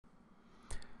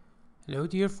Hello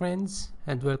dear friends,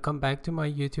 and welcome back to my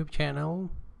YouTube channel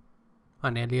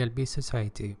on LELB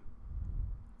Society.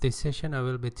 This session I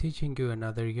will be teaching you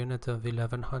another unit of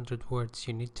 1100 words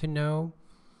you need to know.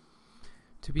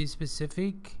 To be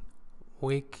specific,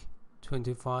 week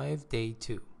 25, day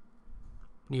 2.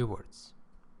 New words.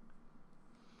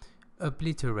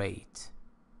 Obliterate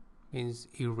means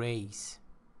erase.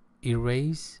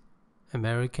 Erase,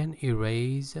 American,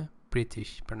 erase,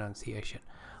 British pronunciation.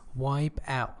 Wipe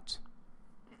out.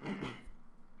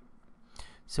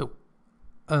 So,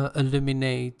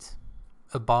 eliminate,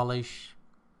 abolish,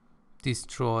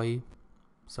 destroy,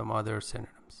 some other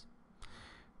synonyms.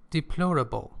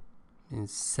 Deplorable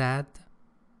means sad,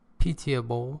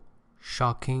 pitiable,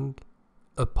 shocking,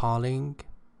 appalling.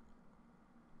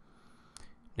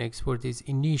 Next word is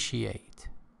initiate,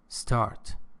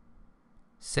 start,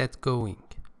 set going,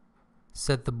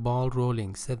 set the ball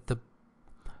rolling, get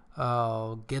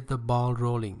the ball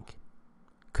rolling.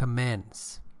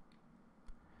 Commence.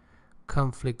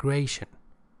 Conflagration.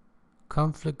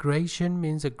 Conflagration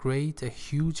means a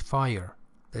huge fire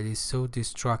that is so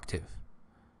destructive.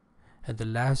 And the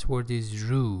last word is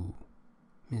rue,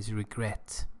 means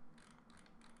regret.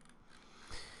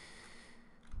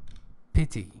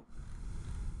 Pity.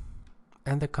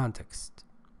 And the context.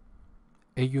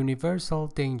 A universal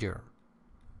danger.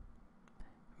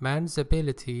 Man's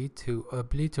ability to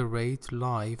obliterate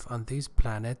life on this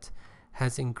planet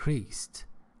has increased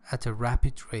at a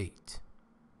rapid rate.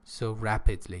 So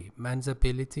rapidly. Man's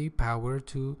ability, power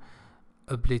to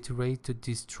obliterate, to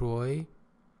destroy,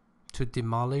 to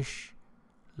demolish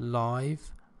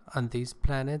life on this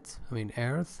planet,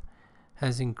 Earth,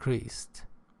 has increased,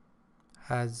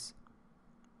 has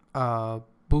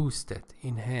boosted,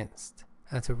 enhanced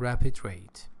at a rapid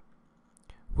rate.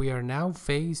 We are now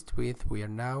faced with, we are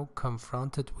now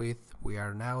confronted with, we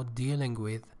are now dealing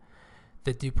with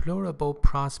the deplorable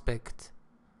prospect,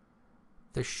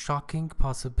 the shocking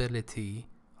possibility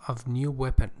of new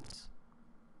weapons,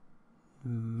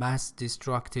 mass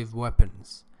destructive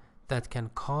weapons that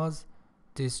can cause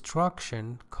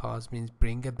destruction. Cause means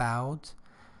bring about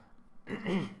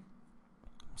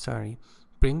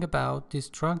bring about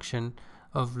destruction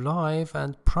of life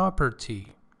and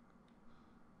property,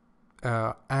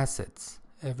 assets,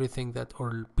 everything that,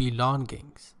 or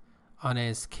belongings, on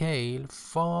a scale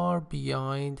far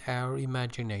beyond our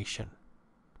imagination.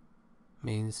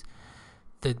 Means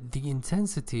that the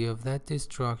intensity of that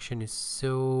destruction is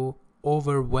so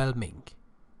overwhelming.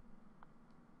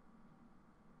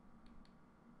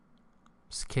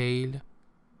 Scale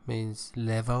means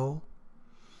level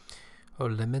or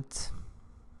limit.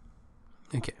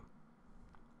 Okay.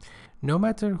 No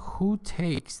matter who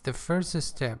takes the first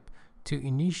step to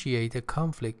initiate a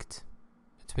conflict,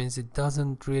 it means it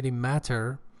doesn't really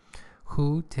matter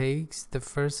who takes the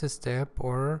first step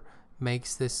or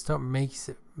makes a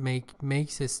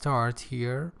start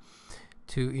here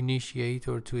to initiate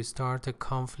or to start a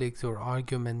conflict or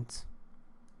argument.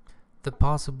 The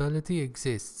possibility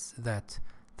exists that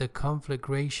the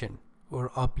conflagration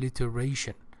or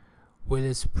obliteration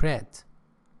will spread,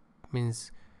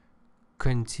 means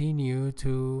continue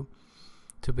to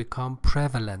become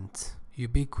prevalent,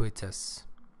 ubiquitous.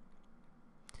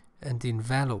 And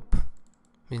envelop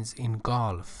means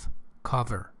engulf,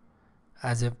 cover,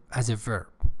 as a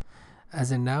verb. As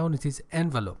a noun, it is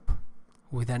envelope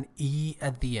with an E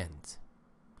at the end.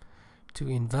 To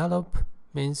envelop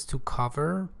means to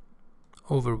cover,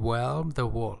 overwhelm the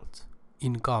world.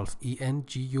 Engulf,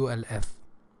 E-N-G-U-L-F.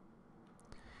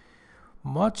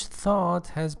 Much thought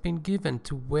has been given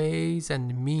to ways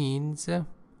and means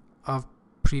of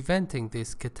preventing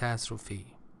this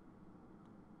catastrophe.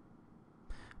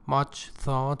 Much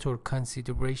thought or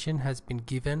consideration has been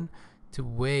given to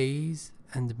ways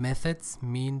and methods.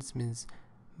 Means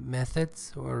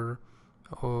methods or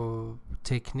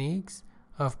techniques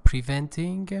of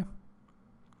preventing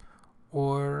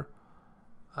or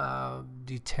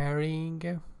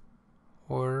deterring,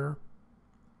 or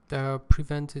the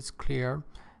prevent is clear,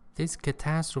 this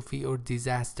catastrophe or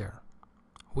disaster.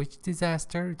 Which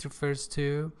disaster? It refers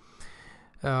to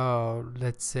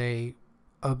let's say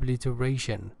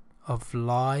obliteration of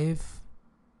life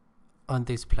on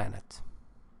this planet.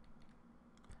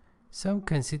 Some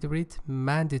consider it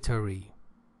mandatory,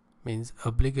 means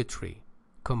obligatory,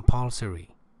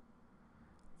 compulsory,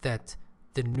 that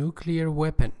the nuclear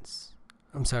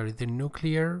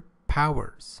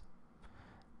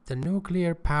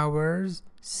powers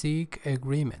seek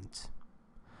agreement,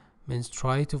 means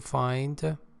try to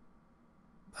find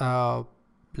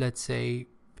let's say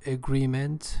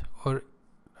agreement or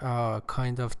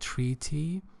kind of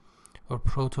treaty or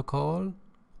protocol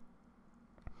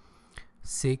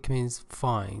Seek means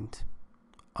find.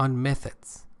 On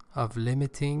methods of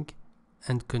limiting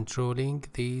and controlling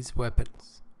these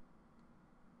weapons.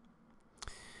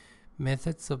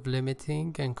 Methods of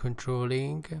limiting and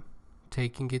controlling,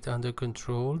 taking it under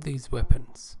control, these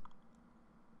weapons.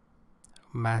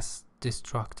 Mass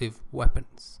destructive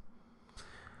weapons.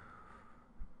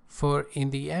 For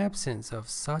in the absence of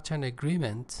such an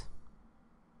agreement,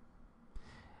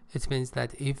 it means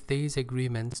that if these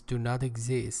agreements do not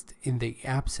exist, in the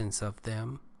absence of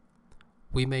them,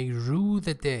 we may rue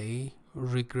the day,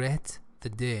 regret the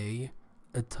day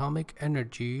atomic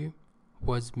energy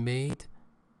was made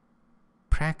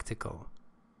practical.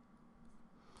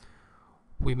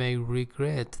 We may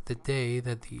regret the day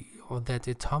that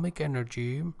atomic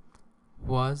energy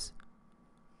was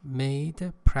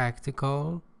made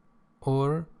practical,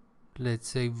 or let's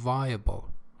say viable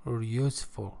or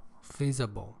useful,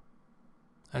 feasible,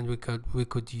 and we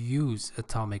could use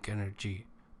atomic energy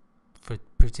for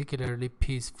particularly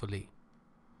peacefully.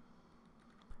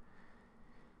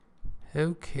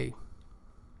 Okay.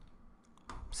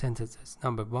 Sentences.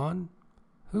 Number 1.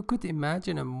 Who could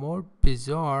imagine a more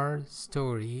bizarre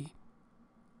story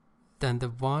than the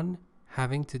one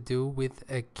having to do with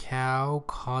a cow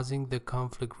causing the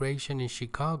conflagration in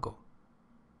Chicago?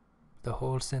 The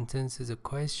whole sentence is a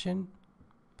question,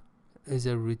 is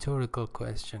a rhetorical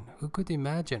question. Who could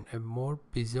imagine a more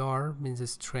bizarre, means a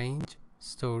strange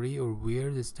story or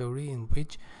weird story, in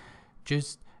which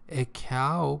just a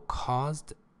cow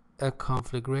caused a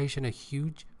conflagration, a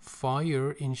huge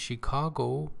fire in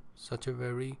Chicago, such a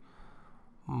very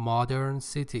modern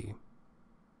city,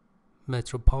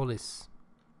 metropolis.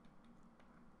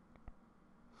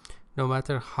 No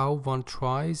matter how one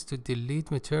tries to delete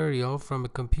material from a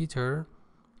computer,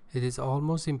 it is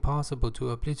almost impossible to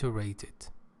obliterate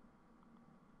it.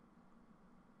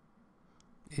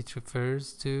 It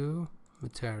refers to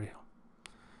material.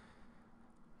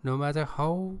 No matter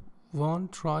how one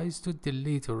tries to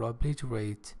delete or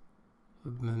obliterate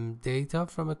data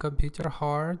from a computer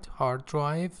hard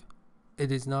drive, it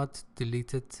is not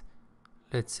deleted,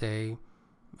 let's say,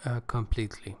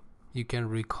 completely. You can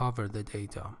recover the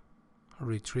data,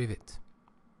 retrieve it.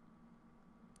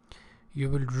 You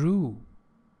will rue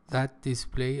that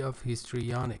display of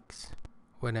histrionics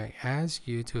when I ask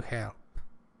you to help.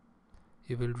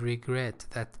 You will regret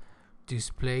that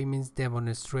display, means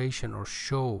demonstration or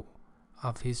show,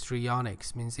 of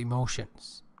histrionics, means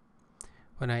emotions,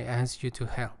 when I ask you to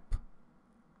help.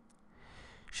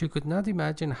 She could not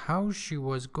imagine how she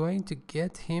was going to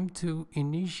get him to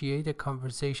initiate a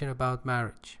conversation about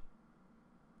marriage.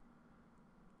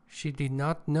 She did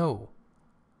not know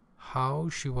how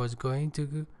she was going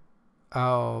to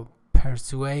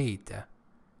persuade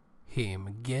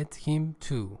him, get him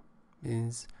to,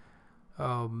 means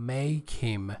make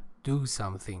him do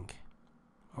something,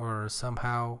 or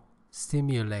somehow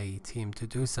stimulate him to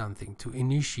do something, to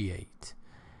initiate,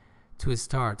 to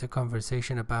start a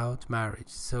conversation about marriage.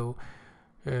 So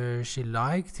she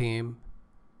liked him,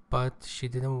 but she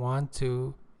didn't want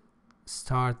to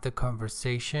start the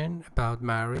conversation about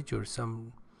marriage or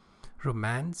some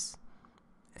romance,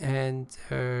 and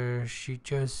she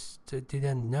just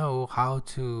didn't know how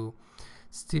to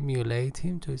stimulate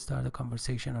him to start a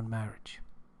conversation on marriage.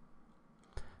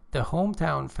 The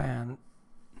hometown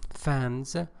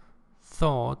fans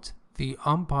thought the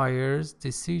umpire's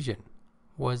decision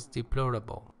was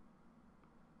deplorable.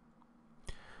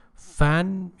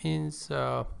 Fan means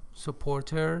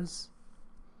supporters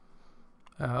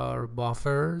or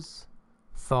buffers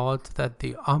thought that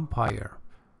the umpire,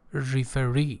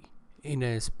 referee in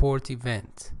a sport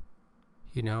event,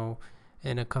 in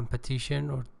a competition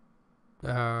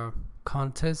or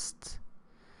contest,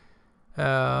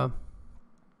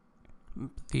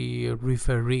 the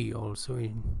referee, also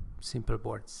in simple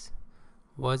words,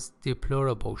 was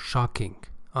deplorable, shocking,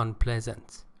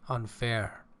 unpleasant,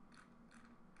 unfair.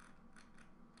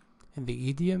 And the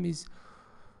idiom is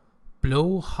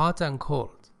blow hot and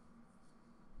cold.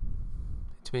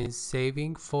 It means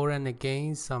saving for and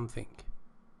against something.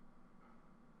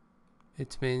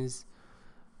 It means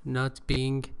not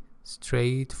being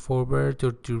straightforward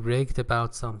or direct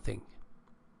about something.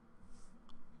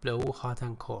 Blow hot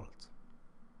and cold.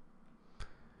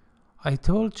 I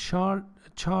told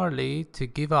Charlie to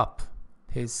give up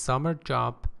his summer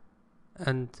job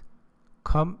and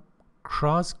come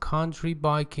cross-country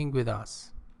biking with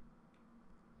us.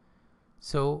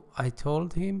 So I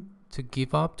told him to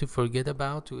give up, to forget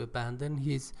about, to abandon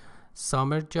his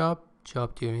summer job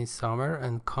during summer,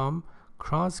 and come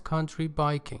cross-country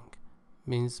biking.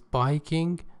 Means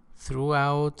biking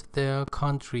throughout the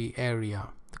country area,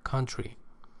 the country,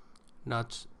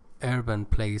 not urban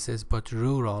places but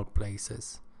rural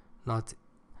places, not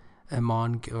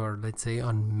among, or let's say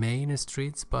on main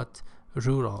streets, but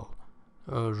rural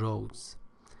roads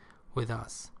with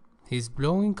us. He's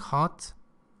blowing hot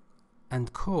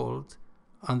and cold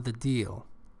on the deal,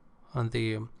 on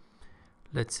the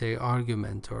let's say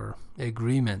argument or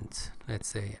agreement, let's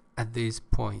say, at this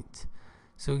point.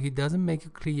 So he doesn't make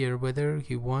it clear whether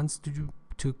he wants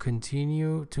to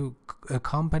continue to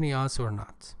accompany us or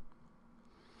not.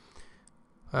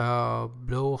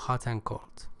 Blow hot and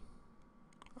cold.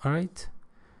 All right,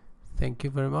 thank you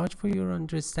very much for your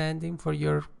understanding, for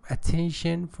your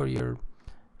attention, for your,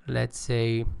 let's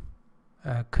say,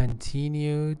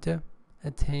 continued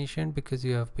attention, because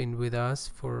you have been with us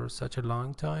for such a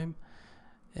long time.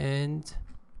 And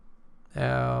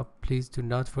please do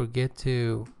not forget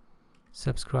to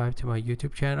subscribe to my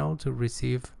YouTube channel to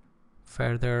receive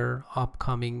further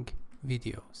upcoming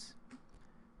videos.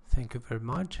 Thank you very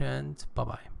much, and bye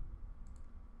bye.